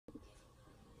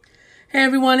Hey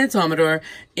everyone, it's Amador,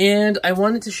 and I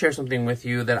wanted to share something with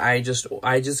you that I just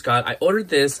got. I ordered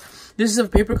this. This is a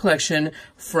paper collection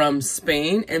from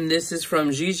Spain, and this is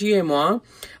from Gigi Et Moi.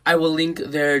 I will link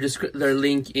their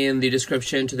link in the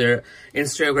description to their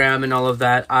Instagram and all of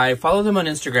that. I follow them on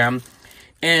Instagram,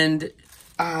 and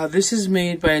this is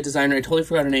made by a designer. I totally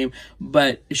forgot her name,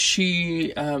 but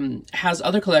she has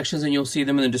other collections, and you'll see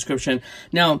them in the description.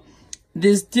 Now,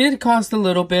 this did cost a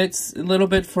little bit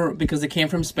because it came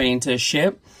from Spain to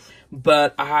ship,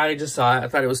 but I just saw it. I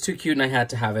thought it was too cute and I had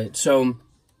to have it. So,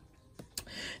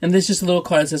 and this is just a little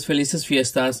card that says Felices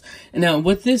Fiestas. And now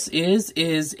what this is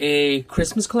a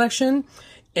Christmas collection,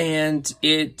 and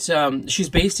she's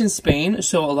based in Spain,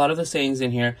 so a lot of the sayings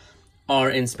in here are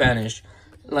in Spanish,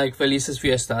 like Felices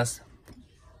Fiestas.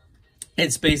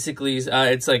 It's basically,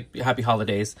 it's like Happy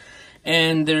Holidays.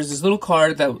 And there's this little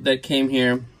card that came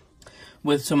here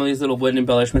with some of these little wooden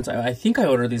embellishments. I think I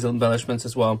ordered these embellishments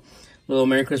as well. Little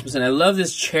Merry Christmas. And I love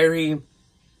this cherry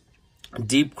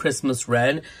deep Christmas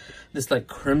red. This like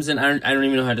crimson. I don't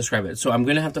even know how to describe it. So I'm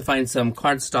going to have to find some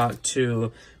cardstock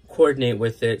to coordinate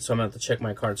with it. So I'm going to have to check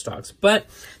my cardstocks. But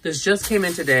this just came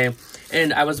in today.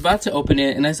 And I was about to open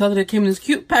it. And I saw that it came in this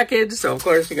cute package. So of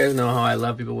course you guys know how I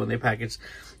love people when they package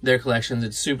their collections.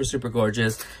 It's super, super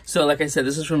gorgeous. So like I said,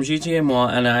 this is from Gigi Et Moi,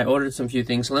 and I ordered some few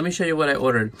things. So let me show you what I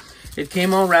ordered. It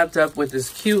came all wrapped up with this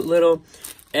cute little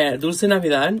Dulce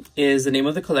Navidad is the name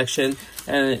of the collection.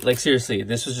 And like seriously,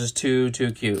 this was just too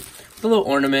cute. The little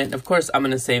ornament. Of course, I'm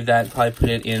gonna save that. Probably put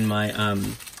it in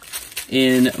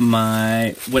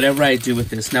my whatever I do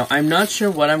with this. Now I'm not sure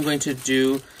what I'm going to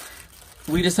do.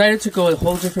 We decided to go a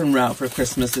whole different route for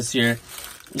Christmas this year.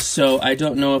 So I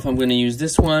don't know if I'm going to use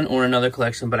this one or another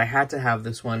collection, but I had to have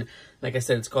this one. Like I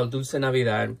said, it's called Dulce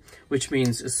Navidad, which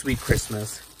means Sweet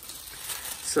Christmas.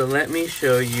 So let me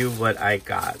show you what I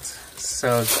got.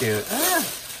 So cute.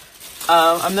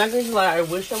 I'm not going to lie, I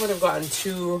wish I would have gotten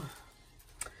two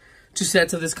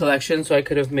sets of this collection so I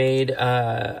could have made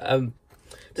a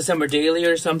December daily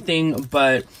or something,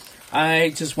 but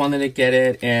I just wanted to get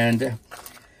it, and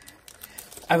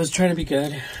I was trying to be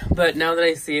good, but now that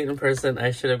I see it in person,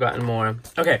 I should have gotten more.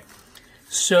 Okay,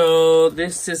 so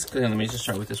this is, let me just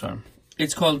start with this one.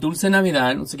 It's called Dulce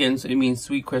Navidad. Once again, so it means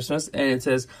Sweet Christmas, and it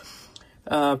says,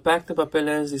 pack de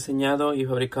papeles diseñado y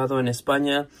fabricado en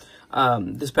España.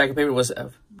 This pack of paper was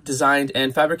designed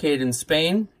and fabricated in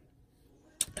Spain.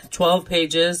 12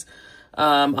 pages,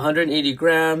 180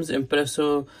 grams,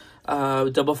 impreso,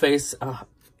 double face,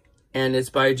 and it's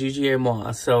by Gigi Et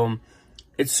Moi. So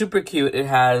it's super cute. It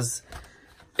was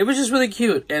just really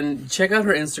cute. And check out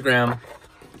her Instagram.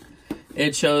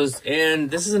 It shows, and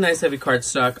this is a nice heavy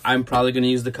cardstock. I'm probably going to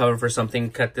use the cover for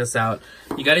something, cut this out.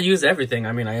 You got to use everything.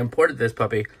 I mean, I imported this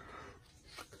puppy.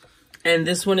 And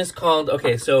this one is called,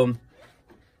 okay, so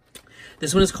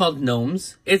this one is called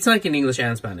Gnomes. It's like in English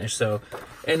and Spanish, so,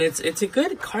 and it's a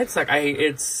good cardstock.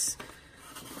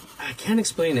 I can't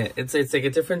explain it. It's like a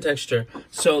different texture.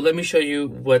 So let me show you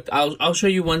what I'll show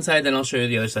you one side, then I'll show you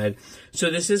the other side.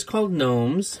 So this is called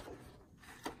Gnomes.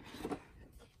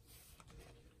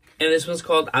 And this one's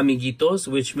called Amiguitos,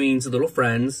 which means little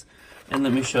friends. And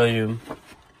let me show you.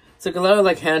 It's like a lot of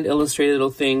like hand illustrated little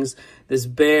things. This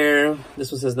bear,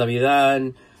 this one says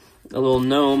Navidad, a little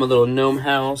gnome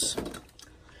house.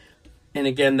 And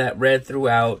again, that red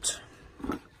throughout.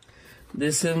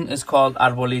 This one is called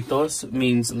Arbolitos,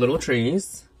 means little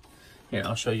trees. Here,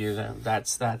 I'll show you that.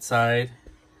 That's that side,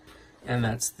 and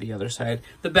that's the other side.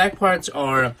 The back parts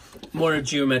are more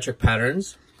geometric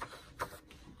patterns.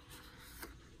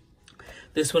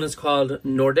 This one is called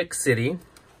Nordic City.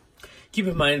 Keep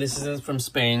in mind, this isn't from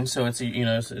Spain, so it's, you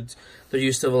know, they're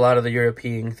used to a lot of the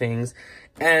European things.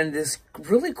 And this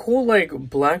really cool, like,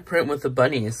 black print with the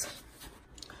bunnies.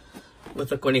 With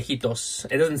the conejitos.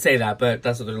 It doesn't say that, but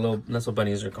that's what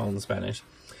bunnies are called in Spanish.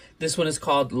 This one is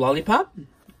called Lollipop.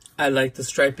 I like the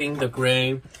striping, the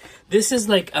gray. This is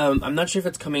like, I'm not sure if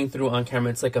it's coming through on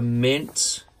camera. It's like a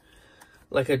mint,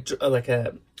 like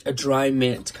a dry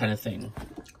mint kind of thing.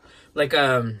 Like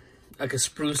a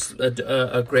spruce,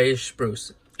 a grayish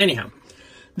spruce. Anyhow,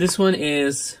 this one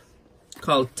is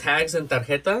called Tags and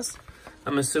Tarjetas.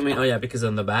 I'm assuming, oh yeah, because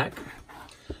on the back.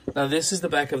 Now, this is the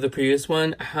back of the previous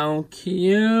one. How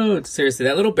cute. Seriously,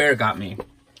 that little bear got me.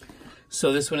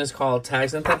 So this one is called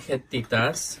Tags and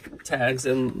Tarjetitas. Tags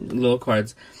and little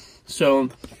cards. So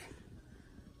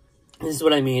this is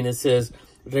what I mean. It says,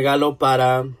 regalo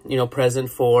para, you know, present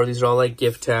for. These are all like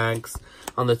gift tags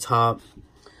on the top.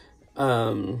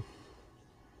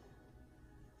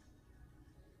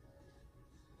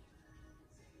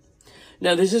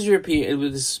 Now, this is European,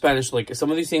 this is Spanish, like, some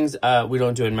of these things we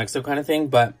don't do in Mexico kind of thing,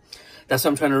 but That's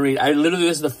what I'm trying to read. I literally,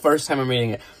 this is the first time I'm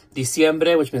reading it.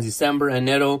 Diciembre, which means December.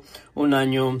 Enero, un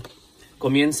año.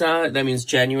 Comienza, that means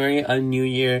January, a new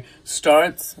year.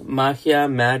 Starts, magia,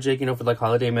 magic, you know, for like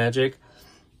holiday magic.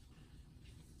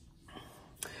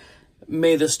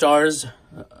 May the stars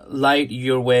light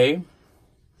your way.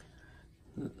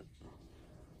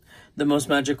 The most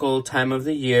magical time of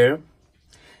the year.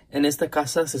 En esta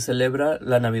casa se celebra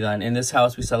la Navidad. In this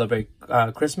house we celebrate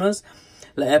Christmas.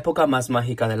 La época más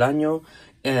mágica del año.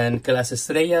 And que las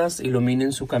estrellas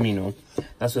iluminen su camino.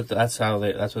 That's what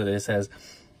it says.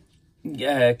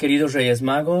 Queridos Reyes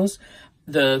Magos.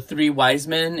 The three wise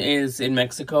men is in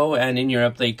Mexico, and in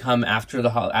Europe they come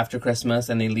after Christmas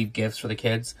and they leave gifts for the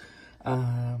kids.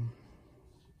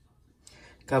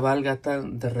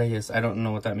 Cabalgata de Reyes. I don't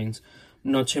know what that means.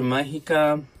 Noche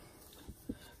Mágica.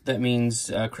 That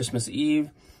means Christmas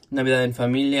Eve. Navidad en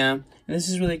Familia. And this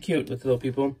is really cute with the little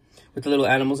people. With the little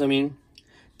animals, I mean.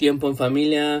 Tiempo en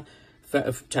Familia.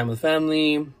 Time with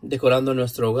family. Decorando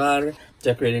nuestro hogar.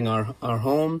 Decorating our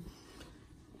home.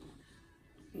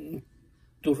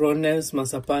 Turrones,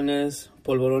 mazapanes,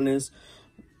 polvorones,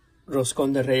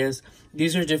 roscón de Reyes.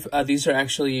 These are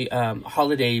actually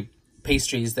holiday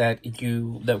pastries that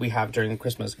we have during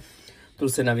Christmas.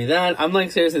 Dulce Navidad. I'm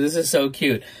like, seriously, this is so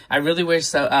cute. I really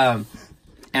wish Anna,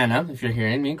 if you're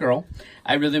hearing me, girl,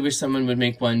 I really wish someone would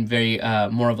make one very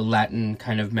more of a Latin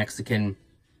kind of Mexican,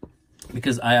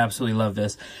 because I absolutely love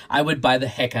this. I would buy the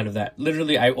heck out of that.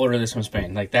 Literally, I order this from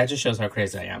Spain. Like, that just shows how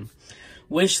crazy I am.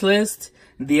 Wish list.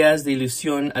 Días de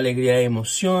ilusión, alegría y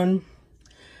emoción.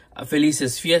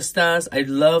 Felices fiestas. I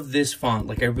love this font.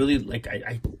 Like, I really, like,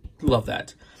 I love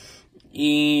that.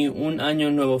 Y un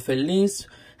año nuevo feliz.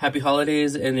 Happy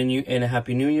holidays and a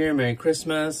happy new year. Merry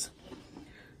Christmas.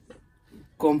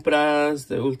 Compras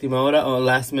de última hora or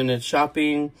last minute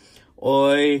shopping.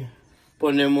 Hoy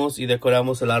ponemos y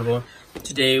decoramos el árbol.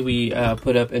 Today we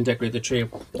put up and decorate the tree.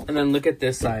 And then look at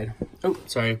this side. Oh,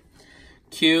 sorry.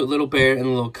 Cute little bear in a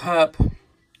little cup.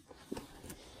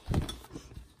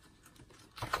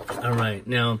 All right,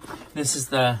 now this is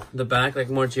the back, like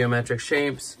more geometric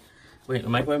shapes. Wait,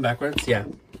 am I going backwards? Yeah.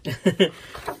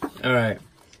 All right.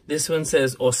 This one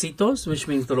says ositos, which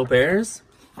means little bears.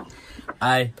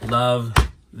 I love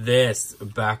this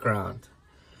background.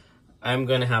 I'm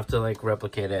gonna have to like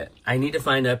replicate it. I need to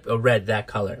find a red that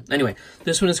color. Anyway,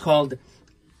 this one is called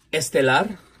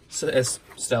Estelar, so it's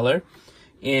stellar,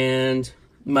 and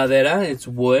madera. It's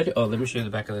wood. Oh, let me show you the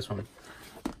back of this one.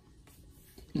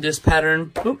 This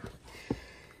pattern, oop,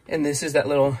 and this is that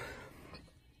little.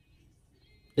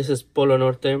 This is Polo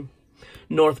Norte,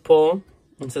 North Pole.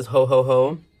 It says ho ho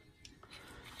ho.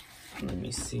 Let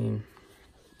me see.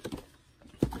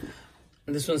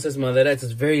 This one says madera. It's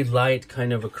this very light,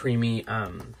 kind of a creamy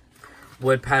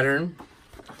wood pattern.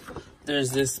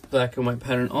 There's this black and white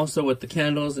pattern also with the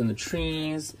candles and the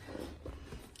trees.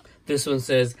 This one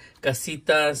says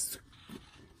casitas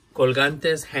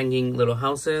colgantes, hanging little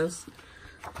houses.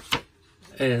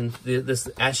 And this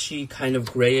ashy kind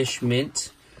of grayish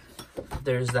mint.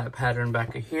 There's that pattern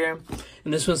back here.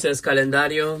 And this one says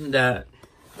calendario that,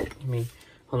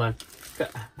 hold on.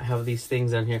 I have these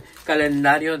things on here.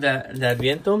 Calendario de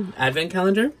Adviento, Advent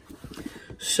calendar.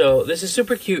 So this is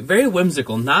super cute, very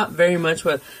whimsical. Not very much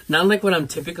not like what I'm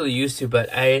typically used to, but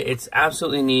it's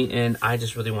absolutely neat, and I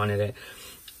just really wanted it.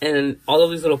 And all of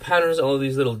these little patterns, all of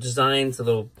these little designs, the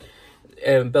little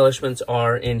embellishments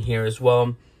are in here as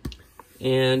well.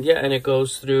 And yeah, and it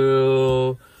goes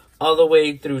through all the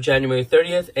way through January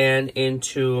 30th and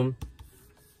into,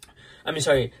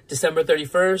 December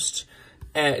 31st.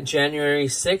 At January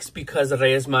 6th, because the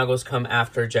Reyes Magos come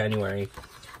after January.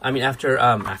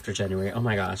 After January. Oh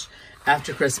my gosh.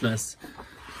 After Christmas.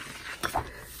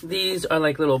 These are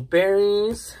like little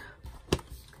berries.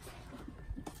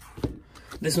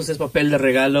 This one says papel de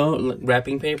regalo,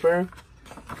 wrapping paper.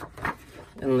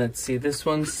 And let's see, this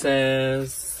one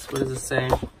says, what does it say?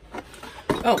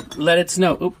 Oh, let it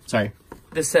snow. Oops, sorry.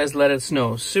 This says let it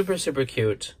snow. Super, super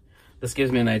cute. This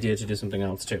gives me an idea to do something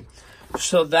else too.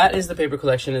 So that is the paper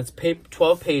collection. It's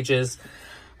 12 pages.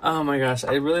 Oh my gosh,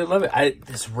 I really love it.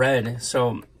 This red.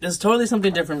 So this is totally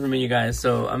something different for me, you guys.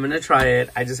 So I'm gonna try it.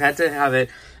 I just had to have it.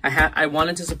 I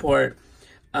wanted to support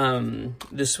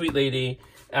this sweet lady,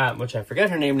 which I forget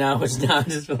her name now, which now I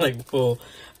just feel like a fool.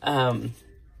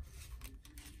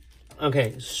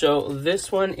 Okay, so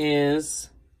this one is,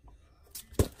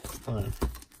 hold on.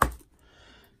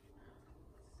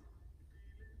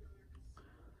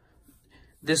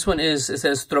 This one is, it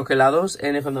says troquelados,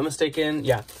 and if I'm not mistaken,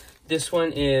 yeah, this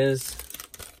one is,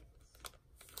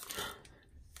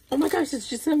 oh my gosh,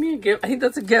 she sent me a gift. I think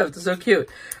that's a gift. It's so cute.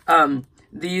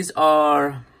 These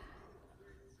are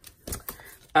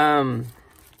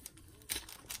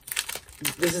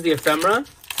This is the ephemera.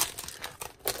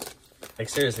 Like,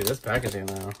 seriously, this packaging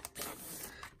now.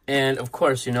 And, of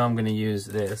course, you know I'm going to use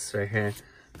this right here.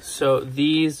 So,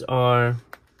 these are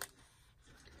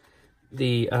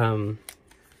the,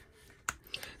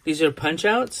 these are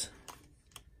punch-outs.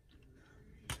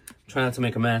 Try not to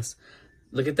make a mess.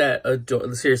 Look at that.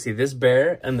 Seriously, this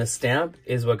bear and the stamp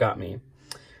is what got me.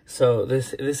 So,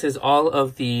 this is all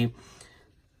of the...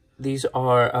 These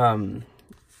are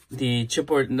the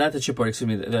chipboard, not the chipboard, excuse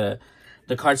me, the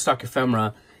cardstock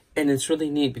ephemera, and it's really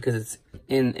neat because it's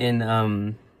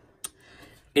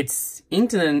it's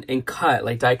inked and cut,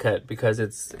 like die cut, because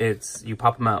it's you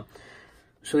pop them out.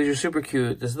 So these are super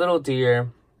cute. This little deer,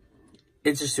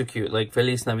 it's just so cute. Like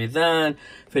Feliz Navidad.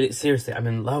 Seriously, I'm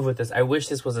in love with this. I wish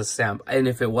this was a stamp, and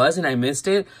if it was and I missed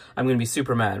it, I'm gonna be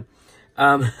super mad.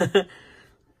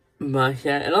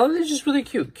 Yeah, and all of these are just really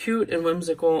cute and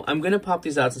whimsical. I'm gonna pop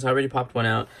these out since I already popped one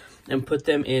out and put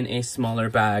them in a smaller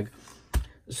bag.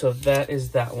 So that is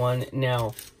that one.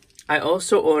 Now, I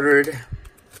also ordered,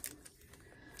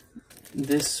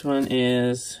 this one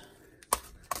is,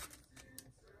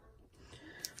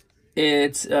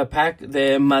 it's a pack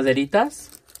de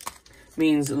maderitas,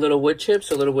 means little wood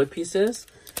chips or little wood pieces.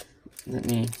 Let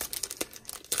me,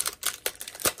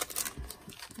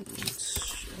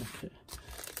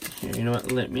 here, you know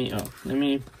what, let me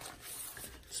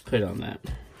just put it on that.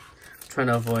 I'm trying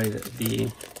to avoid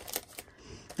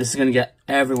this is gonna get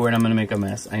everywhere and I'm gonna make a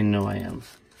mess. I know I am.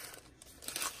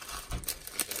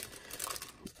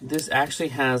 This actually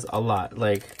has a lot,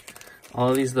 like all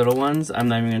of these little ones, I'm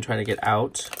not even gonna try to get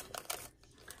out.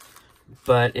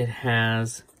 But it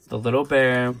has the little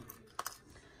bear,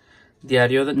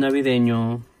 Diario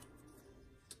Navideño.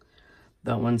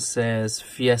 That one says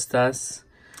Fiestas.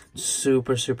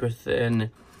 Super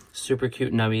thin, super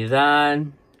cute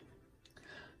Navidad.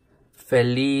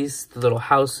 Feliz, the little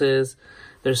houses.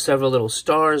 There's several little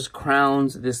stars,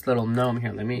 crowns, this little gnome.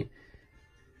 Here, let me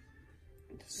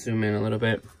zoom in a little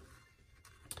bit.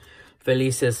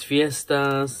 Felices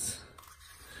Fiestas.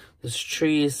 There's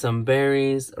trees, some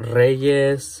berries,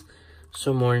 Reyes,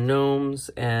 some more gnomes,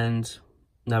 and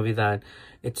Navidad.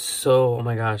 It's so, oh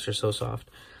my gosh, they're so soft.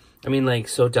 I mean, like,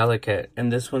 so delicate.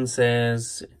 And this one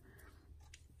says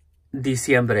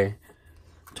Diciembre.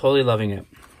 Totally loving it.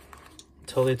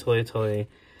 Totally.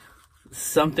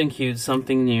 Something cute,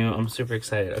 something new. I'm super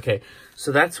excited. Okay,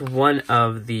 so that's one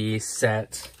of the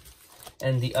set.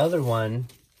 And the other one,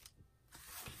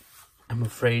 I'm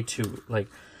afraid to, like,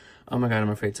 oh my god, I'm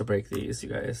afraid to break these, you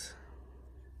guys.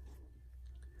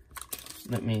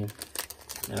 Let me,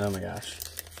 oh my gosh.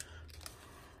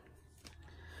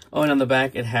 Oh, and on the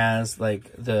back it has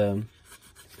like a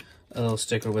little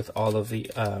sticker with all of the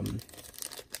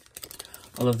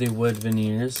wood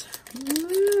veneers.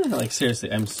 Like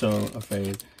seriously, I'm so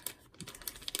afraid.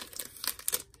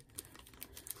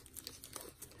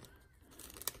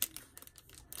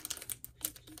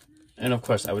 And of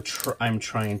course, I'm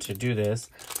trying to do this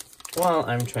while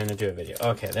I'm trying to do a video.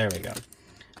 Okay, there we go.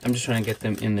 I'm just trying to get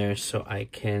them in there so I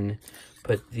can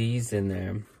put these in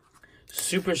there.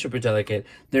 Super delicate.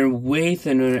 They're way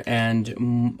thinner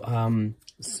and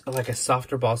like a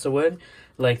softer balsa wood,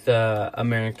 like the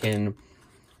American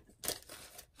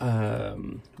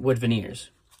wood veneers.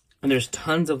 And there's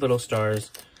tons of little stars.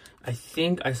 I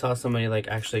think I saw somebody like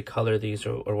actually color these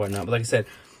or whatnot. But like I said,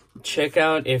 check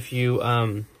out if you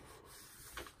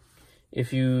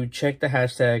check the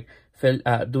hashtag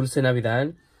Dulce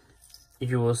Navidad,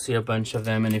 you will see a bunch of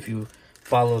them. And if you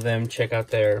follow them, check out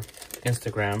their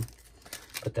Instagram.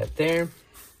 Put that there.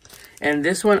 And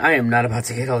this one, I am not about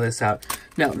to get all this out.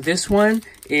 Now, this one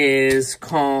is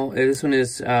called,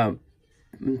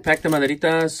 Pack de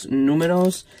Maderitas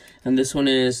Números, and this one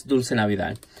is Dulce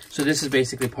Navidad. So this is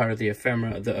basically part of the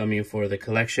ephemera, for the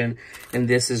collection. And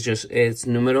this is just, it's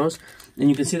números. And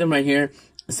you can see them right here.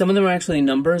 Some of them are actually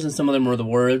numbers, and some of them are the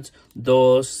words.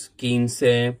 2, 15,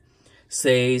 6,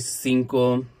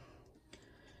 5,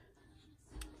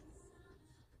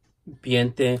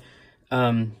 20,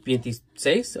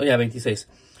 26. Oh yeah, 26.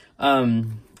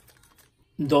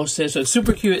 12. So it's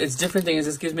super cute. It's different things.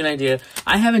 This gives me an idea.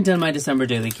 I haven't done my December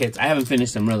daily kits. I haven't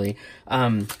finished them really.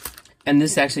 And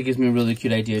this actually gives me a really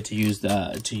cute idea to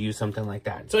use something like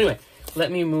that. So anyway,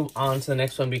 let me move on to the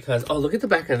next one because, oh, look at the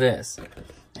back of this.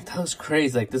 That was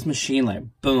crazy. Like this machine, like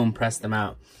boom, pressed them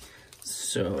out.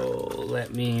 So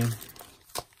let me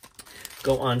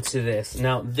go on to this.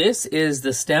 Now, this is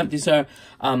the stamp. These are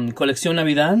Colección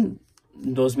Navidad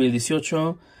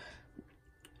 2018.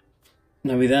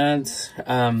 Navidad.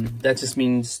 That just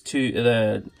means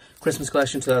Christmas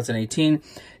collection 2018.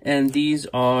 And these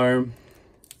are,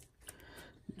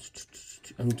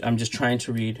 I'm just trying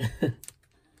to read.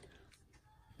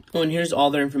 Oh, and here's all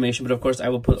their information, but of course I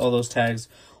will put all those tags,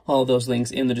 all those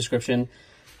links in the description.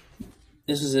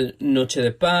 This is a Noche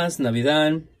de Paz,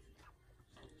 Navidad.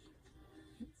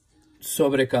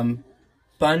 Sobre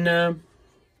Campana.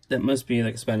 That must be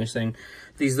like a Spanish thing.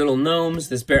 These little gnomes.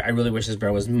 This bear. I really wish this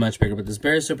bear was much bigger, but this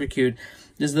bear is super cute.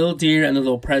 This little deer and the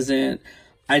little present.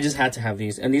 I just had to have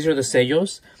these. And these are the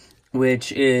sellos,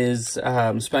 which is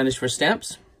Spanish for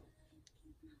stamps.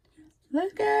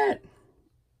 Look at.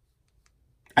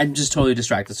 I'm just totally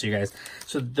distracted, so you guys.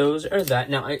 So those are that.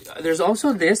 Now, there's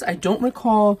also this. I don't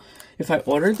recall if I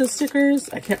ordered the stickers.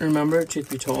 I can't remember, truth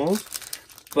be told.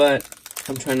 But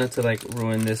I'm trying not to, like,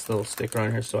 ruin this little sticker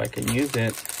on here so I can use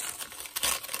it.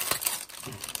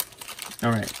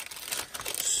 Alright.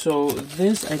 So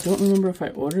this, I don't remember if I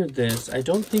ordered this. I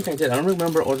don't think I did. I don't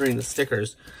remember ordering the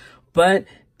stickers. But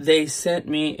they sent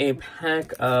me a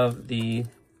pack of the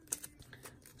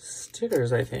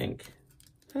stickers, I think.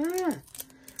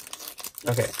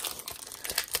 Okay.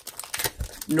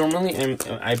 Normally,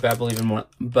 I babble even more,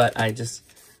 but I just...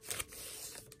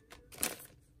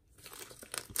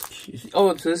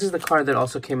 Oh, so this is the card that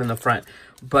also came in the front.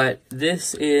 But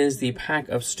this is the pack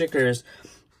of stickers.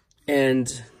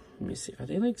 And, let me see. Are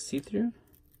they, like, see-through?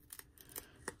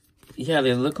 Yeah,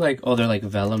 they look like... Oh, they're like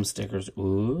vellum stickers.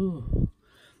 Ooh.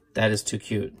 That is too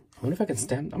cute. I wonder if I can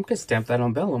stamp... I'm going to stamp that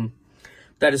on vellum.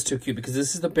 That is too cute because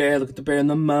this is the bear. Look at the bear in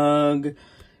the mug.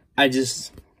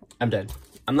 I'm dead.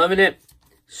 I'm loving it.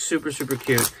 Super, super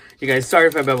cute. You guys, sorry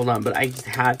if I babbled on, but I just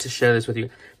had to share this with you.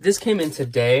 This came in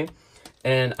today,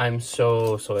 and I'm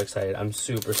so, so excited. I'm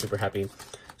super, super happy.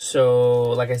 So,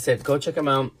 like I said, go check them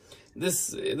out.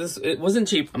 It wasn't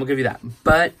cheap, I'm gonna give you that,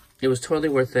 but it was totally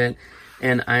worth it,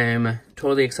 and I'm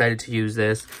totally excited to use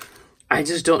this. I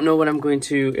just don't know what I'm going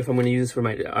to, if I'm going to use this for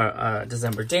my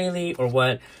December daily or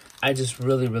what. I just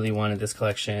really, really wanted this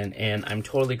collection, and I'm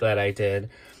totally glad I did.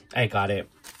 I got it.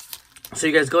 So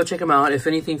you guys go check them out. If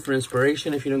anything, for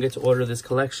inspiration, if you don't get to order this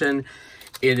collection,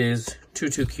 it is too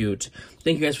cute.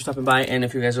 Thank you guys for stopping by. And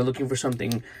if you guys are looking for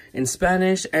something in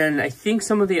Spanish, and I think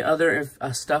some of the other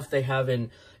stuff they have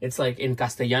it's like in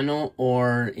Castellano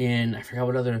or in, I forgot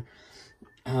what other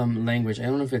language. I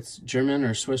don't know if it's German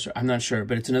or Swiss, I'm not sure,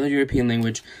 but it's another European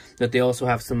language that they also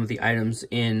have some of the items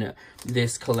in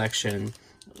this collection,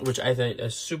 which I think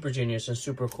is super genius and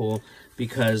super cool,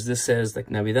 because this says like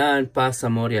Navidad, Paz,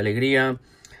 Amor y Alegría,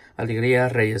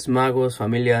 Alegría, Reyes Magos,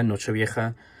 Familia,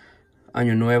 Nochevieja,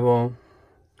 Año Nuevo,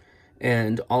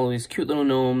 and all of these cute little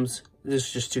gnomes. This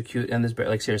is just too cute, and this bear,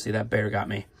 like seriously, that bear got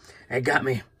me. It got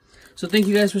me. So thank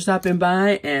you guys for stopping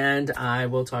by, and I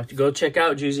will talk to you. Go check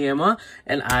out Gigi Et Moi,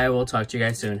 and I will talk to you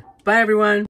guys soon. Bye, everyone.